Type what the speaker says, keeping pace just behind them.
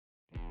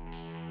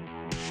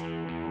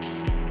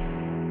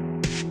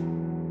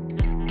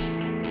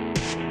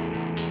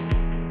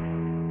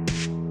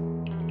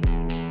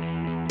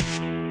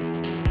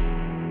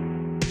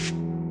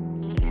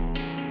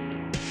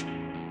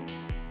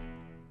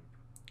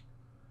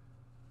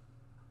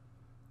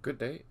Good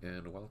day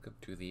and welcome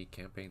to the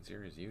Campaign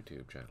Series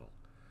YouTube channel.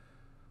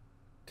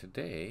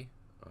 Today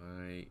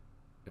I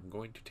am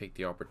going to take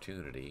the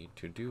opportunity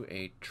to do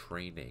a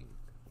training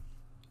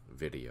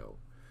video.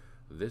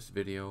 This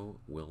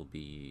video will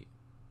be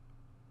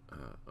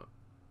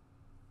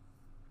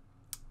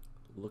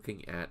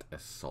looking at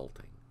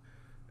assaulting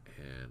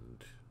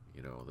and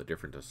the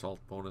different assault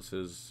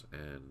bonuses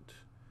and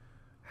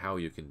how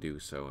you can do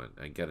so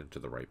and get into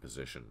the right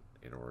position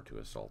in order to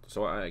assault.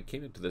 So I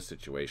came into this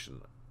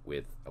situation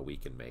with a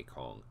week in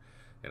Mekong,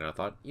 and I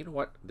thought, you know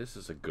what, this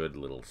is a good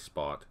little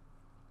spot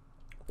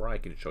where I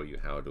can show you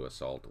how to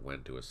assault,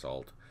 when to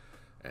assault,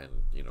 and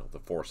the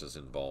forces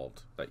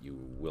involved that you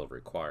will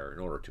require in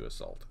order to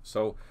assault.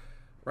 So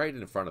right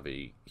in front of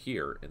me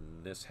here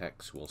in this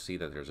hex, we'll see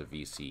that there's a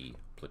VC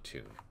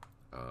platoon.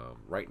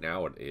 Right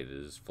now it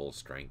is full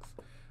strength,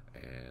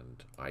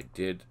 and I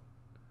did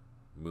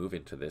move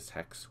into this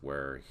hex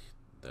where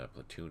the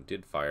platoon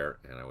did fire,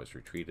 and I was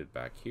retreated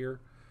back here.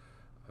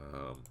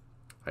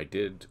 I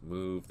did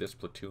move this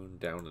platoon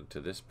down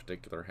into this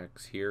particular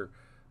hex here.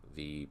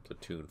 The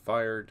platoon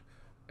fired,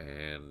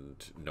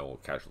 and no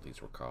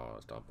casualties were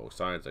caused on both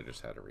sides. I just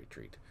had a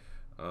retreat.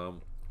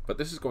 But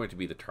this is going to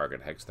be the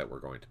target hex that we're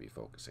going to be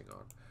focusing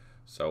on.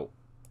 So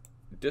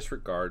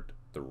disregard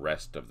the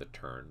rest of the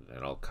turn,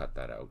 and I'll cut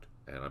that out.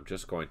 And I'm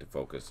just going to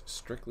focus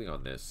strictly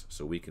on this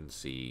so we can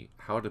see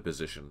how to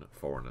position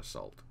for an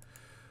assault.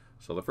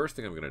 So the first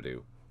thing I'm going to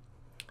do,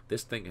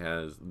 this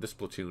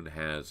platoon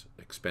has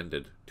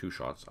expended 2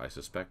 shots. I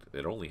suspect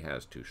it only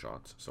has 2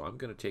 shots, so I'm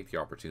going to take the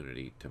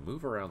opportunity to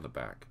move around the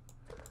back.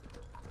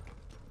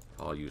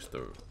 I'll use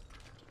the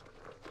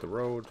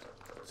road,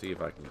 see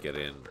if I can get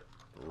in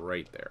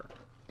right there.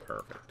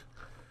 Perfect.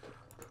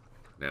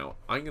 Now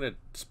I'm going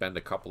to spend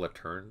a couple of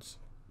turns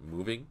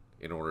moving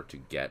in order to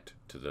get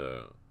to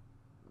the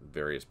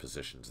various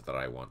positions that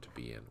I want to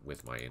be in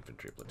with my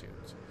infantry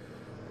platoons.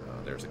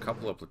 There's a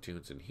couple of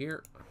platoons in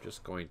here. I'm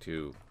just going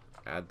to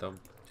add them.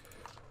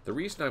 The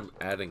reason I'm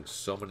adding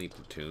so many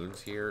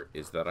platoons here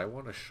is that I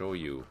want to show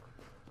you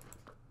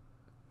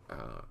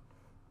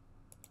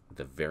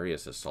the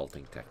various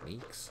assaulting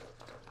techniques.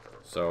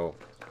 So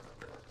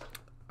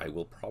I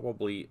will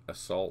probably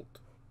assault.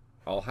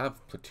 I'll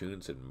have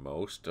platoons in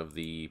most of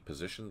the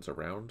positions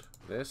around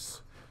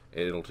this.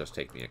 It'll just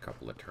take me a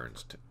couple of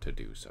turns to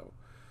do so.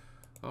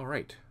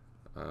 Alright,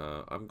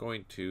 I'm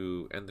going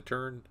to end the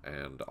turn,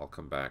 and I'll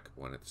come back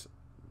when it's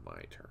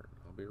my turn.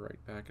 I'll be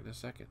right back in a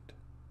second.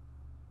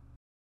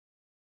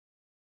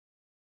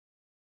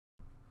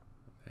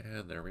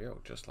 And there we go,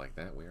 just like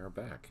that we are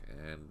back.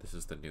 And this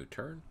is the new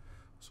turn.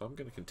 So I'm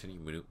going to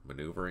continue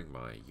maneuvering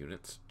my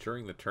units.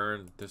 During the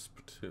turn,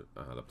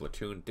 the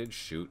platoon did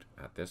shoot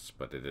at this,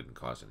 but it didn't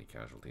cause any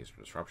casualties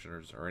or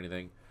disruptions or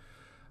anything.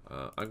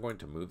 I'm going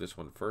to move this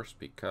one first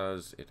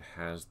because it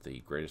has the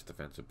greatest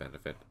defensive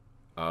benefit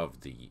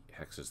of the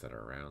hexes that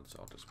are around. So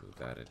I'll just move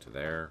that into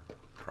there.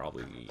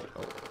 Probably,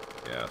 oh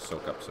yeah,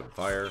 soak up some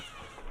fire.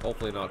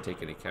 Hopefully not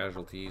take any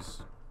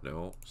casualties.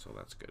 No, so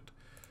that's good.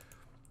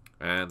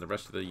 And the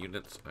rest of the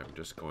units, I'm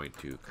just going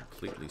to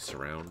completely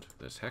surround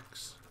this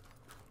hex.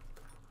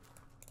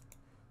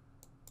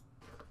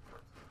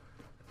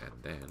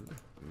 And then,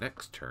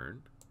 next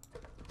turn,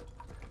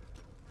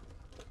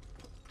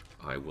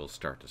 I will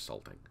start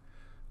assaulting.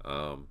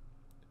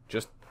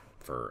 Just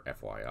for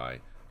FYI,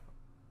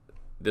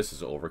 this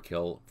is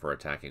overkill for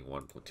attacking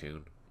one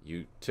platoon.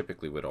 You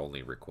typically would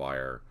only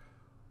require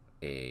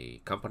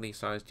a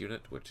company-sized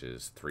unit, which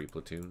is 3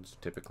 platoons,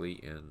 typically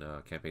in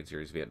Campaign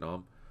Series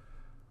Vietnam.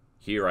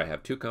 Here I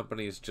have 2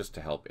 companies just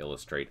to help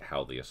illustrate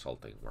how the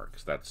assaulting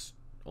works. That's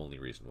the only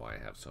reason why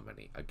I have so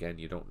many. Again,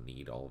 you don't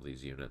need all of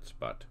these units,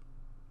 but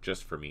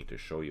just for me to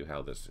show you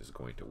how this is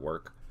going to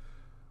work,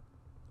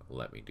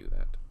 let me do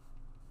that.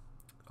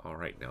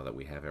 Alright, now that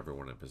we have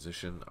everyone in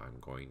position, I'm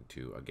going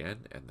to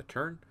again end the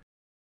turn.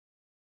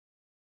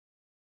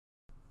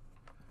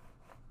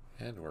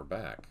 And we're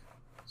back.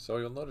 So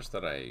you'll notice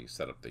that I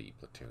set up the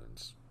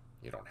platoons.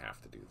 You don't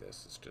have to do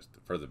this. It's just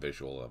for the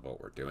visual of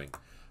what we're doing.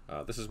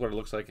 This is what it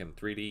looks like in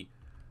 3D.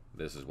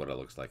 This is what it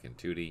looks like in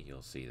 2D.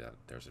 You'll see that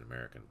there's an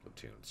American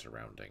platoon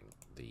surrounding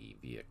the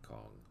Viet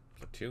Cong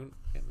platoon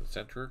in the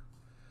center.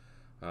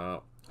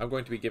 I'm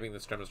going to be giving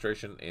this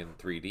demonstration in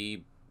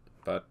 3D,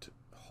 but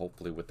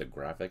hopefully with the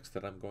graphics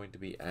that I'm going to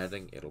be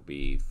adding, it'll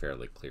be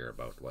fairly clear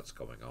about what's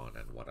going on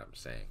and what I'm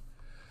saying.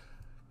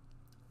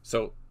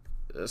 So,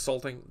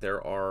 assaulting,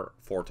 there are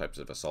 4 types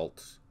of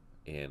assaults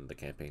in the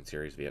Campaign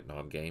Series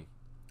Vietnam game.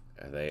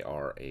 They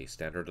are a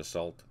standard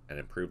assault, an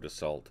improved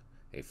assault,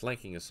 a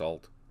flanking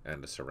assault,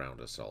 and a surround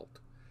assault.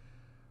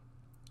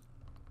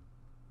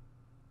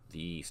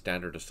 The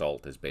standard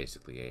assault is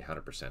basically a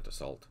 100%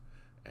 assault,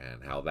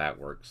 and how that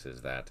works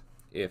is that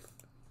if,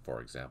 for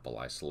example,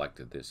 I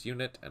selected this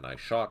unit and I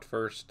shot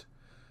first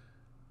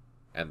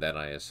and then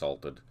I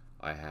assaulted,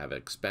 I have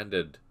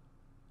expended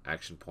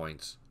action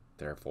points,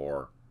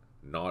 therefore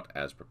not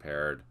as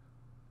prepared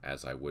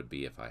as I would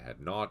be if I had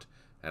not,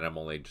 and I'm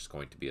only just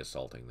going to be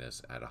assaulting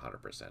this at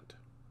 100%.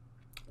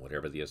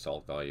 Whatever the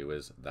assault value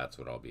is, that's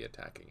what I'll be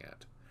attacking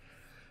at.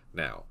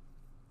 Now,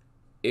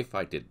 if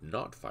I did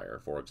not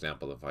fire, for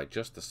example, if I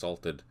just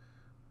assaulted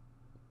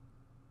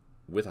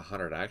with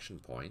 100 action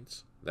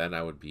points, then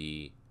I would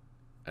be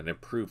an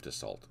improved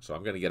assault. So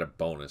I'm going to get a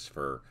bonus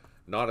for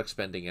not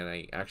expending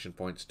any action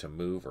points to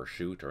move or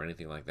shoot or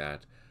anything like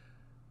that,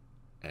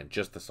 and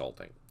just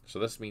assaulting. So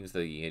this means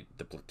the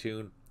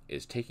platoon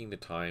is taking the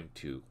time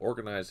to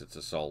organize its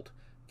assault,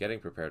 getting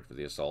prepared for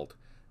the assault,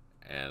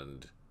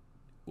 and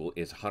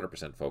is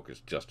 100%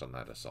 focused just on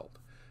that assault.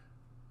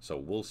 So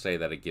we'll say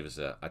that it gives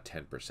a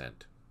 10%.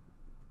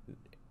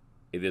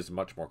 It is a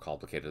much more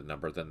complicated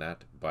number than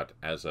that, but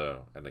as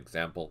an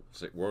example,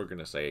 we're going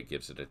to say it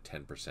gives it a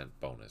 10%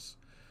 bonus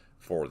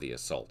for the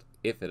assault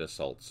if it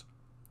assaults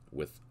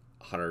with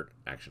 100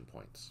 action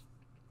points.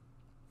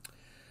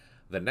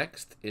 The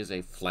next is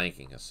a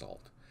flanking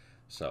assault.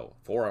 So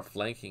for a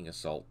flanking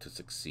assault to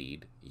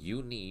succeed,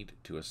 you need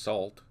to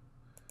assault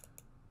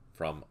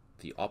from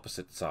the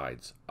opposite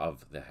sides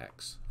of the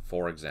hex.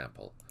 For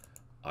example,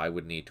 I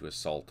would need to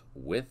assault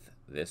with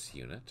this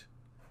unit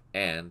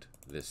and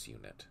this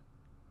unit.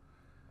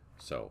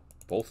 So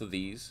both of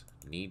these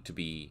need to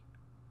be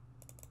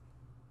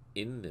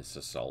in this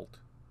assault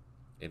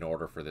in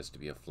order for this to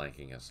be a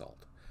flanking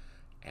assault.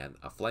 And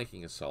a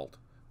flanking assault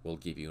will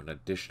give you an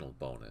additional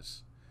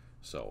bonus.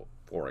 So,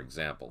 for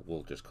example,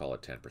 we'll just call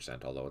it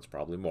 10%, although it's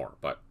probably more.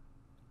 But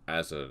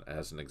as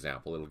an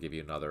example, it'll give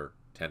you another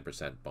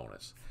 10%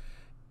 bonus.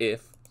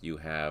 If you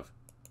have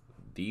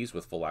these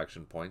with full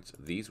action points,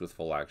 these with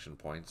full action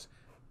points,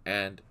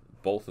 and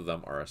both of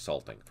them are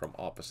assaulting from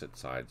opposite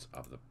sides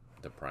of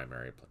the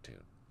primary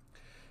platoon.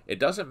 It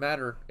doesn't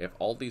matter if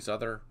all these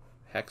other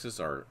hexes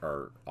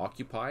are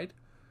occupied.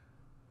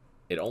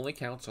 It only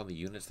counts on the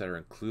units that are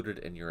included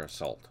in your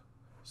assault.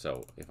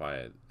 So if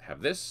I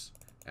have this,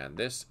 and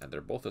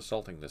they're both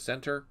assaulting the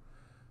center,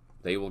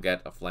 they will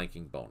get a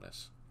flanking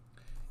bonus,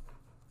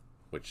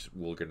 which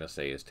we're going to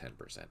say is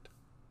 10%.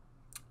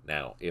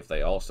 Now, if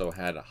they also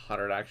had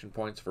 100 action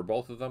points for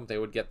both of them, they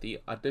would get the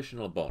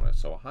additional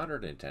bonus, so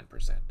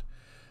 110%,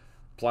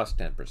 plus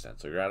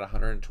 10%. So you're at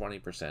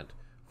 120%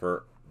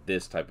 for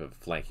this type of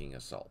flanking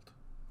assault.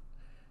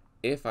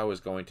 If I was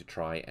going to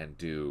try and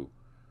do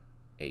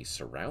a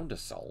surround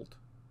assault,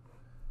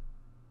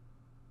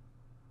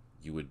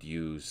 you would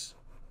use,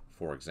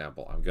 for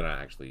example, I'm going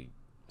to actually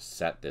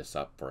set this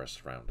up for a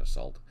surround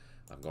assault.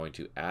 I'm going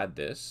to add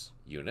this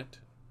unit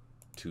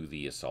to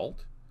the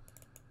assault.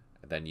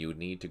 Then you would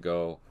need to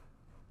go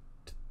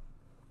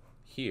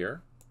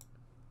here,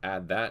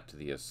 add that to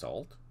the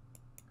assault,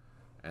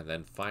 and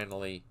then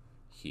finally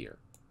here.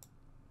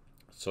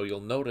 So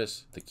you'll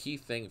notice the key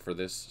thing for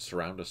this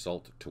surround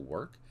assault to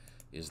work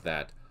is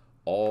that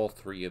all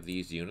three of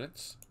these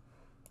units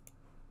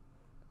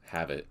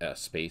have a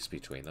space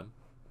between them,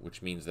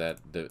 which means that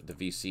the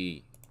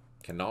VC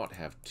cannot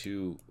have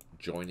two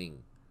joining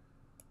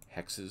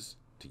hexes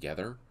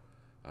together.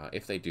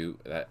 If they do,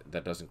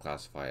 that doesn't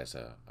classify as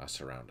a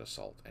surround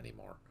assault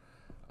anymore.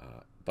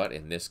 But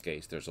in this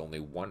case, there's only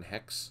one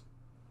hex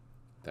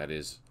that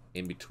is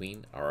in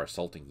between our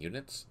assaulting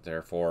units.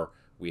 Therefore,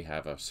 we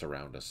have a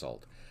surround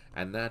assault.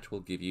 And that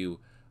will give you,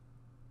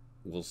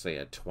 we'll say,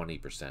 a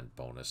 20%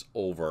 bonus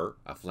over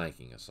a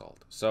flanking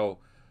assault. So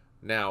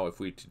now if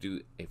we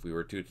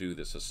were to do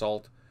this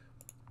assault,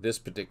 this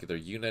particular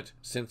unit,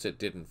 since it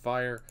didn't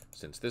fire,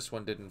 since this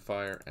one didn't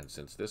fire, and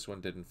since this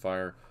one didn't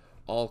fire,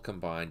 all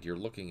combined, you're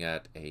looking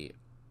at a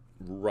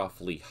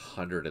roughly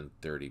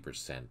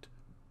 130%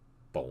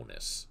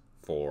 bonus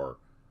for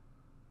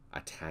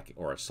attacking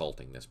or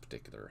assaulting this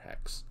particular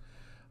hex.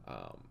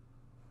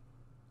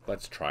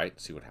 Let's try it,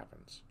 see what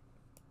happens.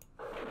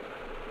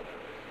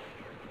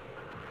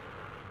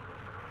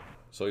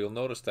 So you'll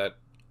notice that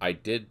I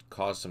did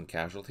cause some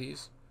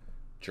casualties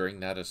during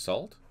that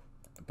assault,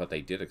 but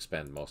they did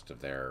expend most of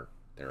their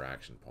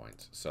action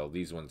points. So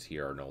these ones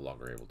here are no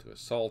longer able to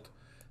assault.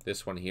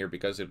 This one here,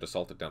 because it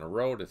assaulted down a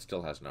road, it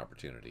still has an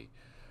opportunity.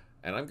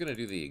 And I'm going to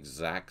do the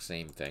exact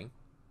same thing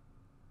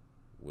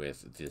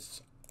with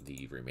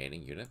the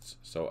remaining units.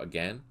 So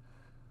again,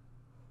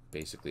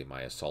 basically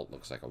my assault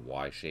looks like a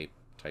Y shape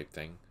type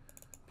thing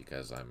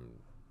because I'm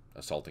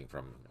assaulting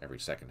from every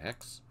second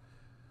hex.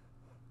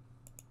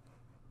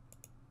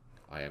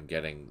 I am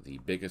getting the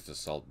biggest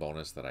assault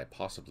bonus that I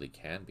possibly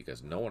can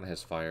because no one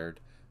has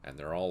fired and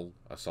they're all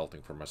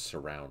assaulting from a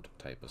surround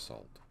type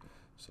assault.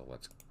 So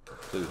let's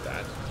conclude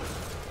that.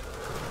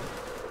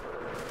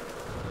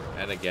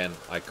 And again,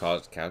 I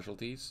caused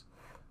casualties,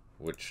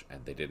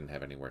 and they didn't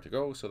have anywhere to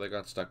go, so they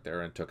got stuck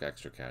there and took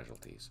extra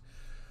casualties.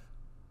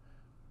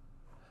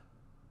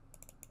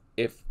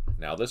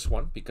 Now this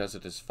one, because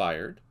it is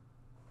fired,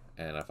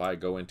 and if I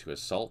go into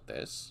assault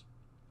this,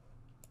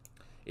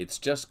 it's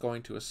just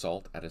going to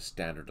assault at a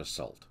standard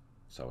assault.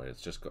 So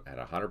it's just at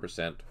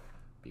 100%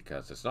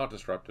 because it's not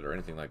disrupted or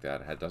anything like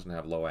that. It doesn't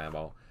have low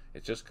ammo.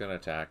 It's just going to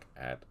attack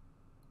at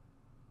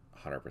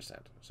 100%.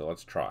 So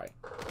let's try.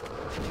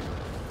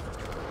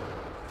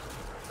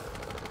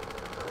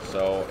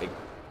 So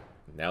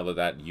now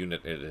that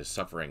unit is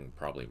suffering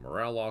probably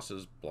morale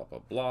losses, blah, blah,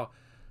 blah,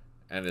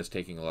 and is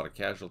taking a lot of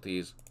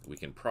casualties. We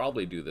can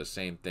probably do the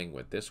same thing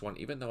with this one,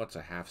 even though it's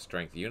a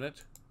half-strength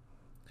unit.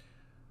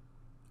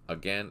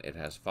 Again, it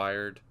has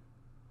fired,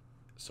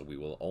 so we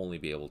will only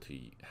be able to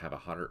have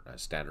a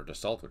standard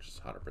assault, which is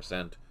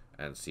 100%,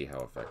 and see how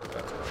effective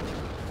that's going to be.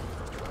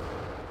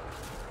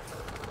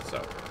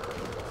 So,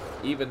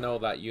 even though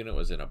that unit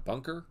was in a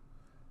bunker,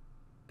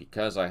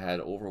 because I had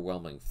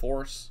overwhelming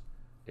force,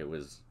 it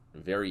was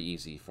very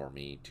easy for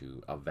me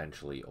to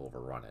eventually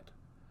overrun it.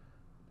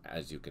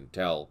 As you can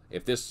tell,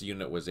 if this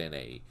unit was in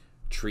a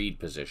treed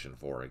position,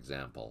 for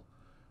example,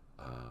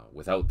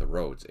 without the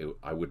roads,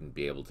 I wouldn't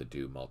be able to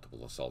do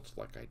multiple assaults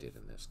like I did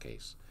in this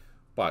case.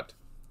 But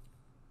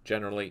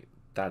generally,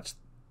 that's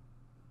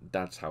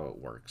how it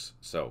works.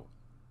 So,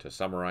 to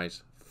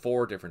summarize,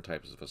 4 different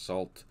types of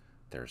assault.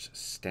 There's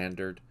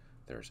standard,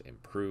 there's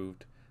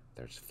improved,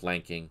 there's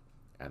flanking,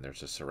 and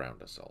there's a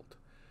surround assault.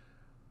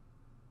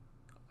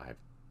 I've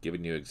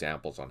given you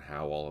examples on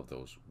how all of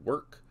those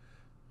work.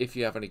 If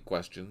you have any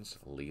questions,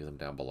 leave them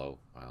down below.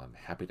 I'm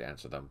happy to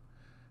answer them.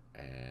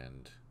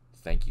 And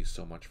thank you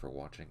so much for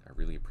watching. I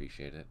really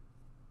appreciate it.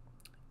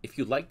 If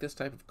you like this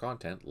type of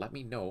content, let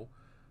me know,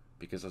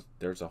 because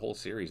there's a whole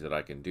series that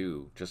I can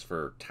do just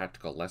for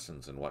tactical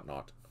lessons and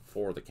whatnot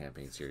for the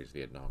campaign series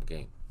Vietnam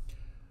game.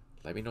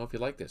 Let me know if you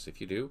like this.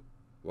 If you do,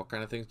 what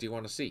kind of things do you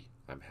want to see?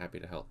 I'm happy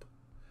to help.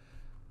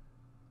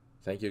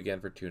 Thank you again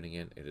for tuning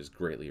in. It is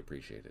greatly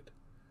appreciated.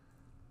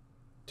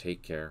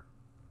 Take care.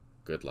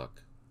 Good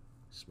luck.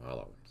 Smile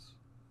always.